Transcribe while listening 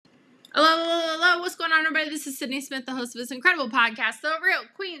Hello, hello, hello. What's going on, everybody? This is Sydney Smith, the host of this incredible podcast, The Real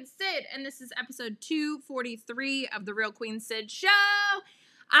Queen Syd, and this is episode 243 of The Real Queen Syd Show.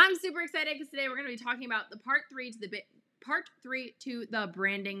 I'm super excited because today we're going to be talking about the part three to the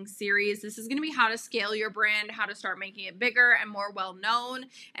branding series. This is going to be how to scale your brand, how to start making it bigger and more well-known,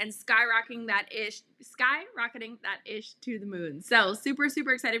 and skyrocketing that ish to the moon. So super,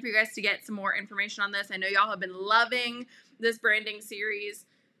 super excited for you guys to get some more information on this. I know y'all have been loving this branding series.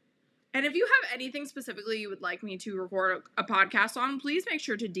 And if you have anything specifically you would like me to record a podcast on, please make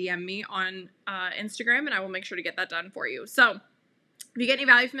sure to DM me on Instagram, and I will make sure to get that done for you. So if you get any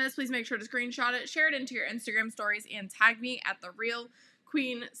value from this, please make sure to screenshot it, share it into your Instagram stories, and tag me at The Real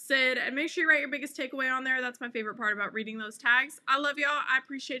Queen Syd. And make sure you write your biggest takeaway on there. That's my favorite part about reading those tags. I love y'all. I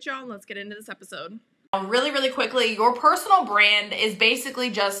appreciate y'all. And let's get into this episode. Really, really quickly, your personal brand is basically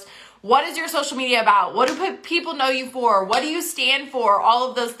just what is your social media about? What do people know you for? What do you stand for? All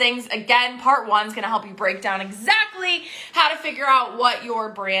of those things. Again, part one is going to help you break down exactly how to figure out what your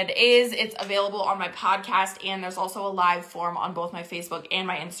brand is. It's available on my podcast, and there's also a live form on both my Facebook and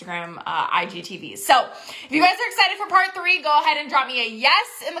my Instagram IGTVs. So if you guys are excited for part three, go ahead and drop me a yes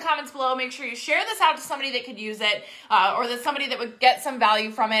in the comments below. Make sure you share this out to somebody that could use it or that somebody that would get some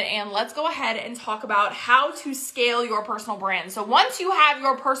value from it. And let's go ahead and talk about how to scale your personal brand. So once you have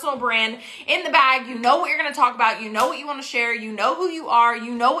your personal brand in the bag, you know what you're going to talk about, you know what you want to share, you know who you are,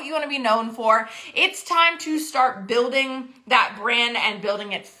 you know what you want to be known for. It's time to start building that brand and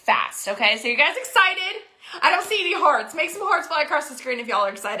building it fast. Okay, so you guys excited? I don't see any hearts. Make some hearts fly across the screen if y'all are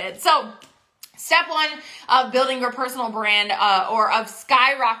excited. So step one of building your personal brand or of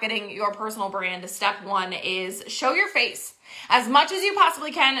skyrocketing your personal brand, step one is show your face. As much as you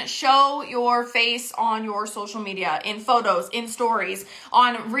possibly can, show your face on your social media, in photos, in stories,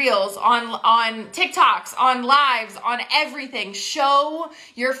 on reels, on TikToks, on lives, on everything. Show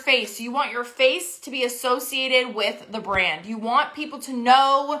your face. You want your face to be associated with the brand. You want people to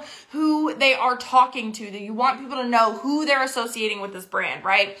know who they are talking to. You want people to know who they're associating with this brand,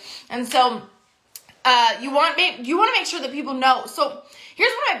 right? And so you want to make sure that people know. So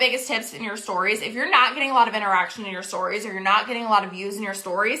here's one of my biggest tips in your stories. If you're not getting a lot of interaction in your stories or you're not getting a lot of views in your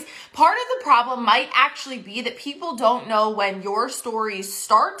stories, part of the problem might actually be that people don't know when your stories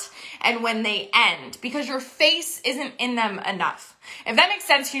start and when they end because your face isn't in them enough. If that makes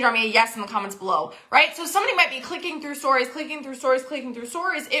sense, can you drop me a yes in the comments below, right? So somebody might be clicking through stories.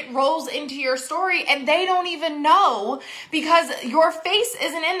 It rolls into your story and they don't even know because your face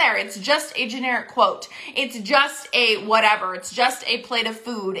isn't in there. It's just a generic quote. It's just a whatever. It's just a plate of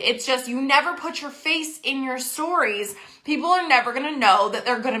food. It's just, you never put your face in your stories. People are never going to know that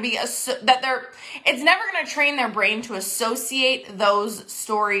they're going to be, it's never going to train their brain to associate those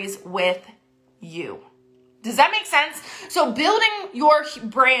stories with you. Does that make sense? So building your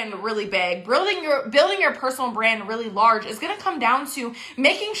brand really big, building your personal brand really large is going to come down to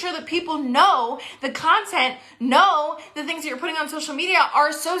making sure that people know the content, know the things that you're putting on social media are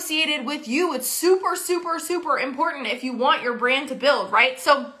associated with you. It's super, super, super important if you want your brand to build, right?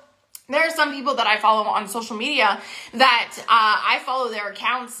 So there are some people that I follow on social media that I follow their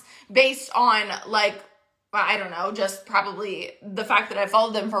accounts based on I don't know, just probably the fact that I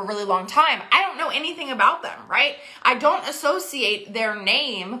followed them for a really long time. I don't know anything about them, right? I don't associate their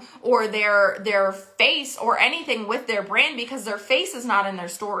name or their face or anything with their brand because their face is not in their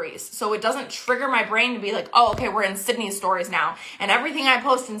stories. So it doesn't trigger my brain to be like, oh, okay, we're in Sydney's stories now. And everything I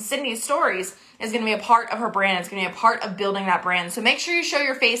post in Sydney's stories is going to be a part of her brand. It's going to be a part of building that brand. So make sure you show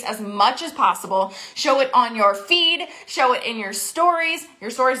your face as much as possible. Show it on your feed. Show it in your stories. Your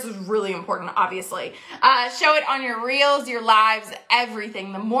stories is really important, obviously. Show it on your reels, your lives,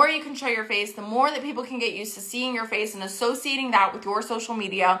 everything. The more you can show your face, the more that people can get used to seeing your face and associating that with your social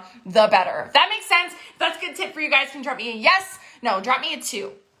media, the better. If that makes sense, if that's a good tip for you guys, can drop me a yes. No, drop me a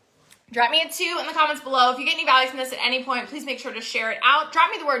 2. Drop me a 2 in the comments below. If you get any value from this at any point, please make sure to share it out. Drop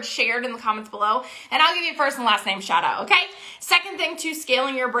me the word shared in the comments below, and I'll give you a first and last name shout out, okay? Second thing to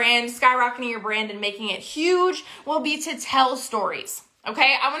scaling your brand, skyrocketing your brand, and making it huge will be to tell stories.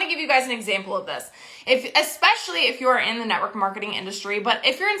 Okay, I want to give you guys an example of this. Especially if you are in the network marketing industry, but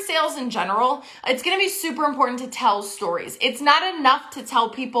if you're in sales in general, it's going to be super important to tell stories. It's not enough to tell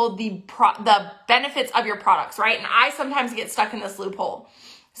people the benefits of your products, right? And I sometimes get stuck in this loophole.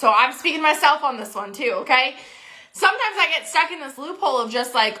 So I'm speaking to myself on this one too, okay? Sometimes I get stuck in this loophole of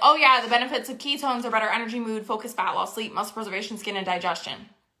just like, oh yeah, the benefits of ketones are better energy, mood, focus, fat loss, sleep, muscle preservation, skin, and digestion.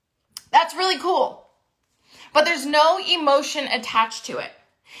 That's really cool. But there's no emotion attached to it.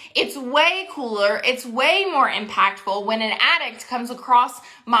 It's way cooler, it's way more impactful when an addict comes across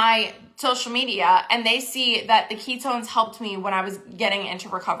my social media and they see that the ketones helped me when I was getting into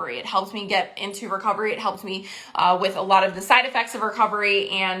recovery. It helped me get into recovery. It helped me with a lot of the side effects of recovery,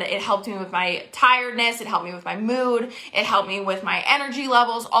 and it helped me with my tiredness. It helped me with my mood. It helped me with my energy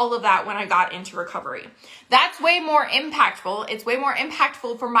levels, all of that when I got into recovery. That's way more impactful. It's way more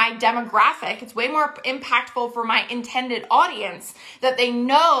impactful for my demographic. It's way more impactful for my intended audience that they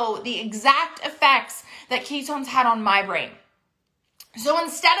know the exact effects that ketones had on my brain. So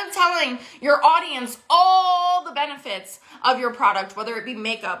instead of telling your audience all the benefits of your product, whether it be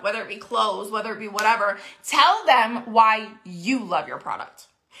makeup, whether it be clothes, whether it be whatever, tell them why you love your product.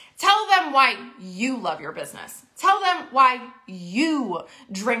 Tell them why you love your business. Tell them why you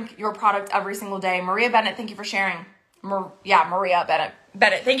drink your product every single day. Maria Bennett, thank you for sharing. Maria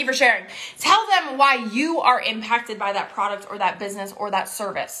Bennett, thank you for sharing. Tell them why you are impacted by that product or that business or that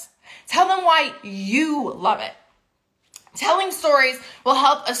service. Tell them why you love it. Telling stories will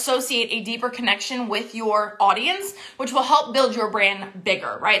help associate a deeper connection with your audience, which will help build your brand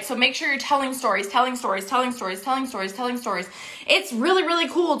bigger, right? So make sure you're telling stories. It's really, really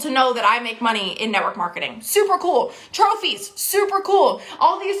cool to know that I make money in network marketing. Super cool. Trophies, super cool.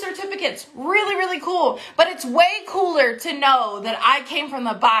 All these certificates, really, really cool. But it's way cooler to know that I came from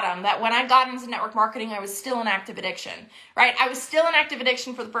the bottom, that when I got into network marketing, I was still in active addiction, right? I was still in active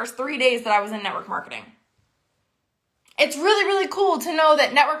addiction for the first 3 days that I was in network marketing. It's really, really cool to know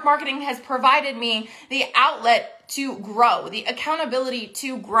that network marketing has provided me the outlet to grow, the accountability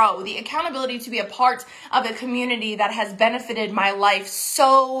to grow, the accountability to be a part of a community that has benefited my life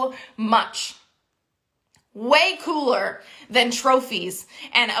so much. Way cooler than trophies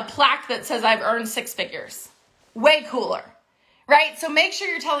and a plaque that says I've earned 6 figures. Way cooler. Right? So make sure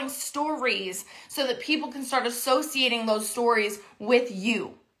you're telling stories so that people can start associating those stories with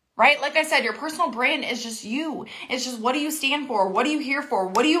you. Right? Like I said, your personal brand is just you. It's just, what do you stand for? What are you here for?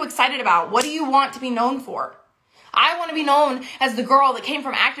 What are you excited about? What do you want to be known for? I want to be known as the girl that came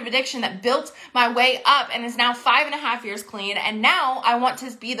from active addiction, that built my way up and is now 5.5 years clean. And now I want to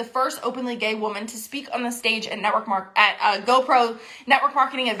be the first openly gay woman to speak on the stage at a GoPro network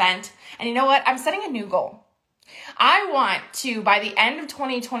marketing event. And you know what? I'm setting a new goal. I want to, by the end of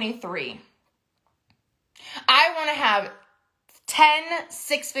 2023, I want to have 10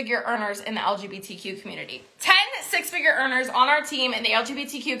 six-figure earners in the LGBTQ community. 10 six-figure earners on our team in the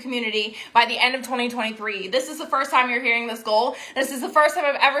LGBTQ community by the end of 2023. This is the first time you're hearing this goal. This is the first time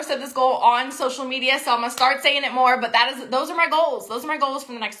I've ever said this goal on social media, so I'm gonna start saying it more, but those are my goals. Those are my goals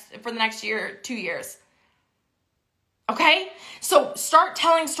for the next year, 2 years. Okay? So start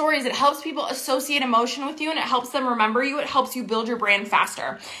telling stories. It helps people associate emotion with you, and it helps them remember you. It helps you build your brand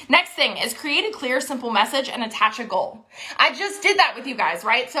faster. Next thing is create a clear, simple message and attach a goal. I just did that with you guys,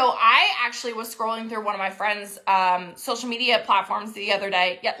 right? So I actually was scrolling through one of my friend's social media platforms the other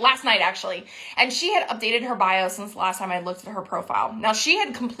day, last night actually, and she had updated her bio since the last time I looked at her profile. Now she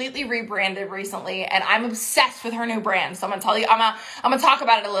had completely rebranded recently, and I'm obsessed with her new brand. So I'm gonna tell you, I'm gonna talk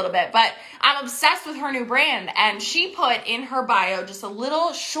about it a little bit, but I'm obsessed with her new brand, and she put in her bio just a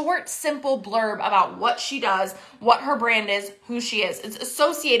little short, simple blurb about what she does, what her brand is, who she is. It's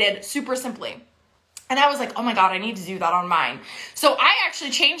associated super simply. And I was like, oh my God, I need to do that on mine. So I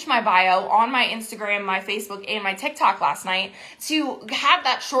actually changed my bio on my Instagram, my Facebook, and my TikTok last night to have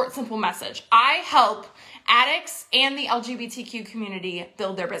that short, simple message. I help addicts and the LGBTQ community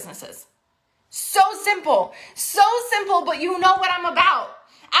build their businesses. So simple, but you know what I'm about.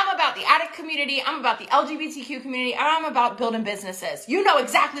 I'm about the addict community, I'm about the LGBTQ community, and I'm about building businesses. You know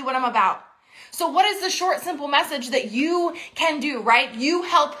exactly what I'm about. So what is the short, simple message that you can do, right? You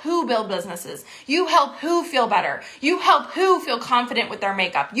help who build businesses? You help who feel better? You help who feel confident with their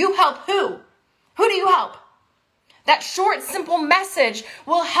makeup? You help who? Who do you help? That short, simple message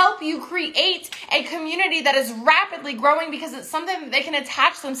will help you create a community that is rapidly growing because it's something that they can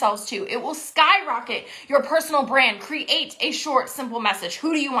attach themselves to. It will skyrocket your personal brand. Create a short, simple message.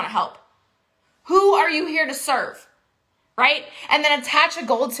 Who do you want to help? Who are you here to serve? Right? And then attach a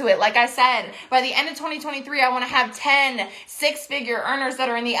goal to it. Like I said, by the end of 2023, I want to have 10 six-figure earners that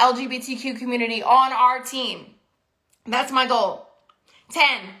are in the LGBTQ community on our team. That's my goal.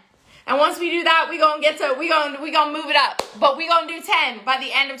 10. And once we do that, we gonna move it up. But we gonna do 10 by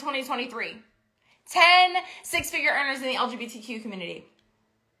the end of 2023. 10 six-figure earners in the LGBTQ community.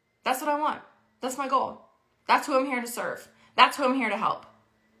 That's what I want. That's my goal. That's who I'm here to serve. That's who I'm here to help.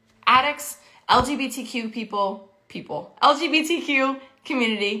 Addicts, LGBTQ people, LGBTQ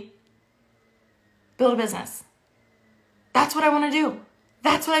community, build a business. That's what I want to do.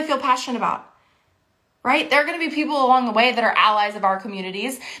 That's what I feel passionate about. right? There are going to be people along the way that are allies of our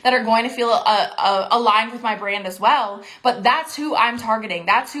communities that are going to feel aligned with my brand as well. But that's who I'm targeting.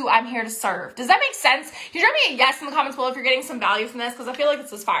 That's who I'm here to serve. Does that make sense? Can you drop me a yes in the comments below if you're getting some value from this? Because I feel like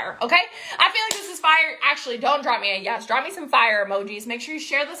this is fire, okay? I feel like this is fire. Actually, don't drop me a yes. Drop me some fire emojis. Make sure you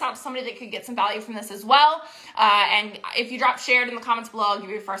share this out to somebody that could get some value from this as well. And if you drop shared in the comments below, I'll give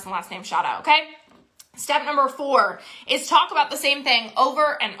you your first and last name shout out, okay? Step number 4 is talk about the same thing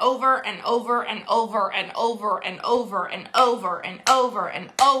over and over and over and over and over and over and over and over and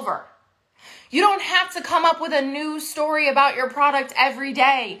over. You don't have to come up with a new story about your product every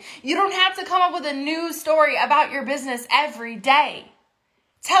day. You don't have to come up with a new story about your business every day.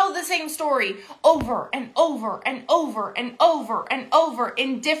 Tell the same story over and over and over and over and over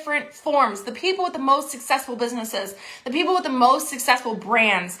in different forms. The people with the most successful businesses, the people with the most successful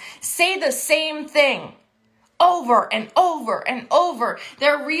brands say the same thing over and over and over.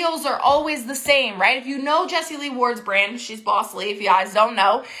 Their reels are always the same, right? If you know Jessie Lee Ward's brand, she's Boss Lee. If you guys don't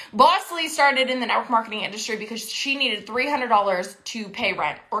know, Boss Lee started in the network marketing industry because she needed $300 to pay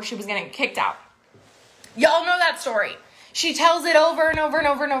rent or she was getting kicked out. Y'all know that story. She tells it over and over and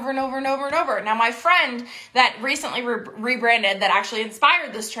over and over and over and over and over. Now, my friend that recently rebranded, that actually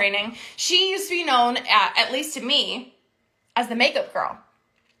inspired this training, she used to be known, at least to me, as the makeup girl,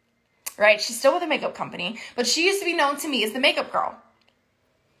 right? She's still with a makeup company, but she used to be known to me as the makeup girl.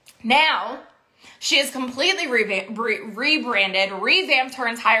 Now, she has completely rebranded, revamped her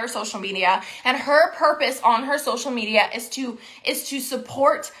entire social media, and her purpose on her social media is to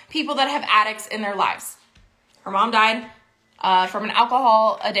support people that have addicts in their lives. Her mom died from an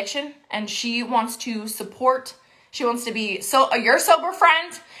alcohol addiction, and she wants to support, she wants to be your sober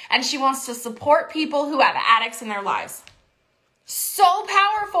friend, and she wants to support people who have addicts in their lives. So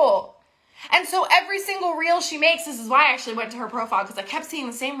powerful. And so every single reel she makes, this is why I actually went to her profile, because I kept seeing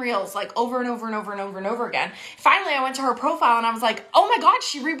the same reels like over and over and over and over and over again. Finally, I went to her profile and I was like, oh my God,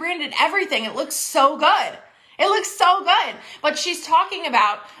 she rebranded everything. It looks so good. It looks so good. But she's talking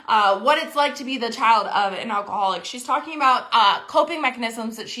about what it's like to be the child of an alcoholic. She's talking about coping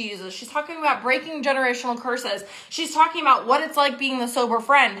mechanisms that she uses. She's talking about breaking generational curses. She's talking about what it's like being the sober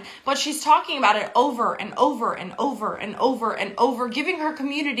friend. But she's talking about it over and over and over and over and over, giving her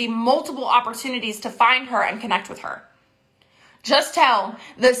community multiple opportunities to find her and connect with her. Just tell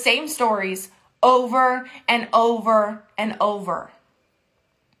the same stories over and over and over.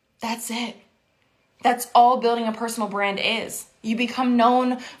 That's it. That's all building a personal brand is. You become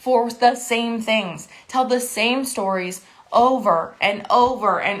known for the same things. Tell the same stories over and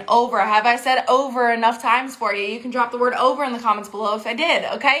over and over. Have I said over enough times for you? You can drop the word over in the comments below if I did,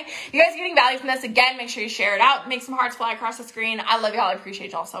 okay? You guys are getting value from this. Again, make sure you share it out. Make some hearts fly across the screen. I love y'all. I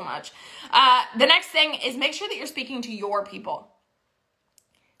appreciate y'all so much. The next thing is make sure that you're speaking to your people.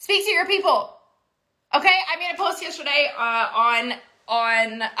 Speak to your people, okay? I made a post yesterday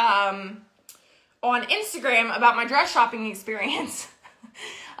on Instagram about my dress shopping experience.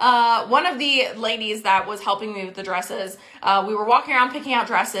 One of the ladies that was helping me with the dresses, we were walking around picking out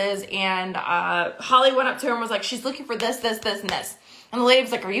dresses, and Holly went up to her and was like, she's looking for this, this, this, and this. And the lady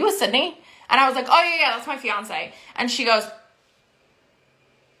was like, are you with Sydney? And I was like, oh yeah, that's my fiance. And she goes,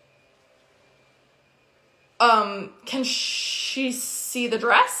 can she see the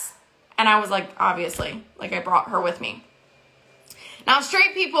dress? And I was like, obviously, like I brought her with me. Now,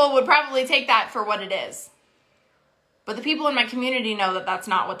 straight people would probably take that for what it is. But the people in my community know that that's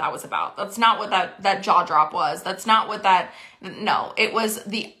not what that was about. That's not what that jaw drop was. That's not what no. It was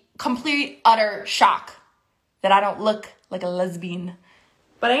the complete, utter shock that I don't look like a lesbian.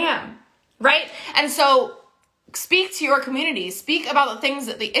 But I am, right? And so speak to your community. Speak about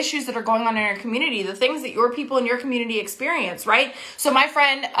the issues that are going on in your community, the things that your people in your community experience, right? So my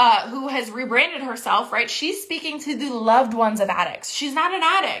friend who has rebranded herself, right? She's speaking to the loved ones of addicts. She's not an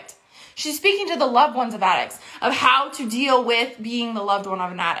addict. She's speaking to the loved ones of addicts of how to deal with being the loved one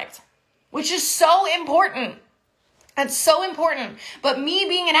of an addict, which is so important. That's so important. But me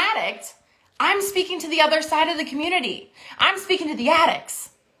being an addict, I'm speaking to the other side of the community. I'm speaking to the addicts.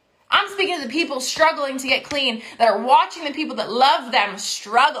 I'm speaking to the people struggling to get clean, that are watching the people that love them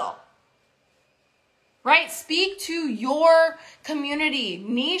struggle. Right? Speak to your community.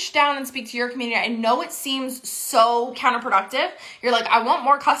 Niche down and speak to your community. I know it seems so counterproductive. You're like, I want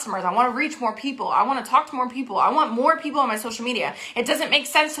more customers. I want to reach more people. I want to talk to more people. I want more people on my social media. It doesn't make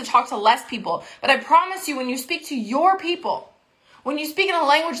sense to talk to less people. But I promise you, when you speak to your people, when you speak in a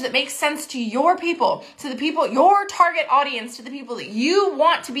language that makes sense to your people, to the people, your target audience, to the people that you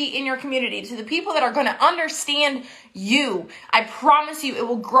want to be in your community, to the people that are going to understand you, I promise you it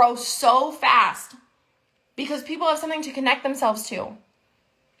will grow so fast because people have something to connect themselves to.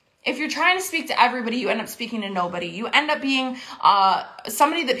 If you're trying to speak to everybody, you end up speaking to nobody. You end up being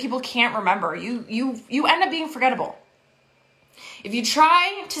somebody that people can't remember. You end up being forgettable. If you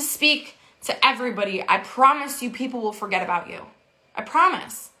try to speak to everybody, I promise you people will forget about you. I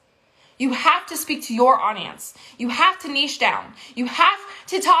promise. You have to speak to your audience. You have to niche down. You have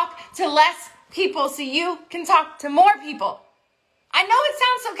to talk to less people so you can talk to more people. I know it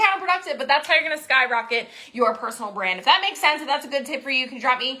sounds so counterproductive, but that's how you're going to skyrocket your personal brand. If that makes sense, if that's a good tip for you, you can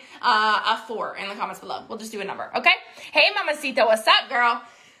drop me a 4 in the comments below. We'll just do a number, okay? Hey, Mamacita, what's up, girl?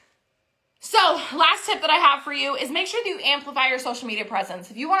 So, last tip that I have for you is make sure that you amplify your social media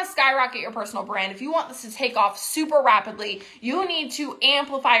presence. If you want to skyrocket your personal brand, if you want this to take off super rapidly, you need to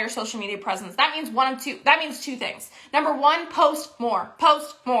amplify your social media presence. That means two things. Number 1, post more,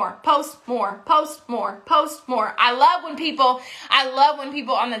 post more, post more, post more, post more. I love when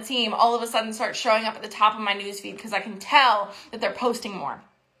people on the team all of a sudden start showing up at the top of my newsfeed because I can tell that they're posting more.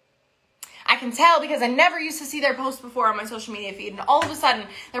 I can tell because I never used to see their posts before on my social media feed, and all of a sudden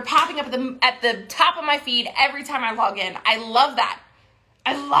they're popping up at the top of my feed every time I log in. I love that.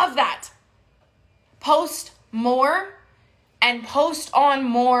 I love that. Post more and post on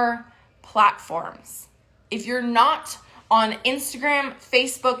more platforms. If you're not on Instagram,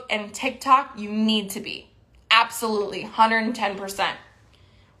 Facebook, and TikTok, you need to be. Absolutely, 110%.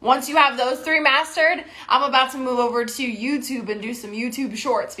 Once you have those 3 mastered, I'm about to move over to YouTube and do some YouTube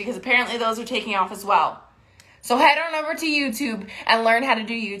shorts because apparently those are taking off as well. So head on over to YouTube and learn how to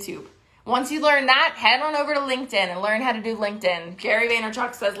do YouTube. Once you learn that, head on over to LinkedIn and learn how to do LinkedIn. Gary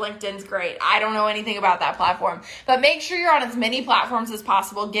Vaynerchuk says LinkedIn's great. I don't know anything about that platform. But make sure you're on as many platforms as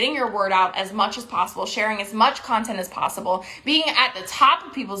possible, getting your word out as much as possible, sharing as much content as possible, being at the top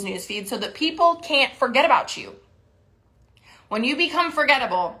of people's newsfeed so that people can't forget about you. When you become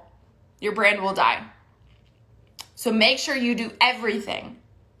forgettable, your brand will die. So make sure you do everything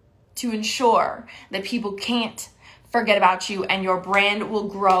to ensure that people can't forget about you and your brand will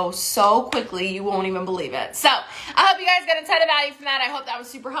grow so quickly you won't even believe it. So I hope you guys got a ton of value from that. I hope that was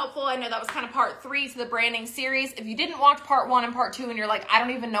super helpful. I know that was kind of part 3 to the branding series. If you didn't watch part 1 and part 2 and you're like, I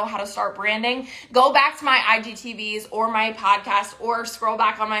don't even know how to start branding, go back to my IGTVs or my podcast or scroll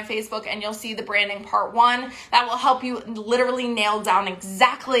back on my Facebook and you'll see the branding part 1. That will help you literally nail down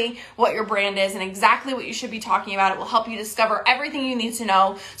exactly what your brand is and exactly what you should be talking about. It will help you discover everything you need to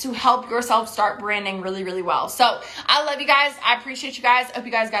know to help yourself start branding really, really well. So I love you guys. I appreciate you guys. I hope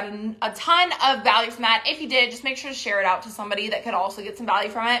you guys got a ton of value from that. If you did, just make sure to share it out to somebody that could also get some value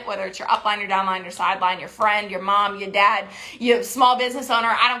from it, whether it's your upline, your downline, your sideline, your friend, your mom, your dad, your small business owner.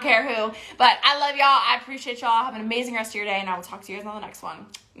 I don't care who. But I love y'all. I appreciate y'all. Have an amazing rest of your day, and I will talk to you guys on the next one.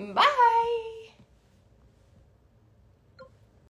 Bye.